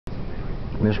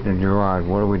Mr. Gerard,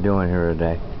 what are we doing here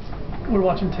today? We're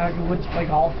watching Tiger Woods play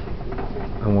golf.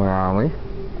 And where are we?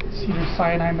 CEDARS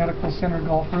Sinai Medical Center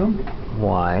golf room.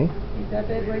 Why? Is that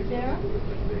bed right there?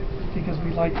 Because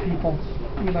we like people.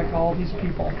 We like all these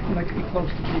people. We like to be close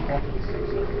to people.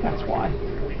 That's why.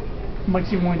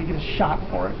 Mike's even wanting to get a shot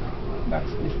for it. That's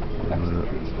the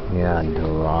reason. Yeah,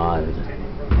 Gerard.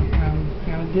 I'm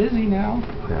kind of dizzy now.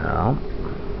 Yeah.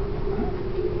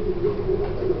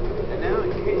 And now, in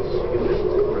case you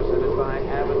missed it, presented by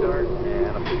Avadart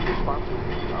and official sponsor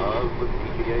of the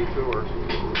PGA Tour.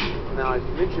 Now, I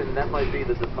mentioned that might be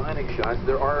the defining shot.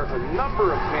 There are a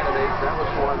number of candidates. That was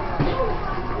one.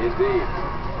 Indeed.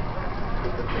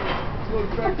 We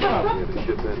have a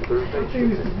chip in Thursday,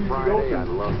 chip in Friday. I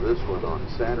love this one on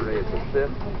Saturday. It's the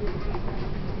 5th.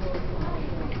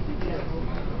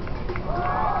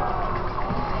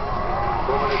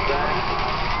 Pulling it back,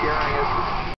 scaring us.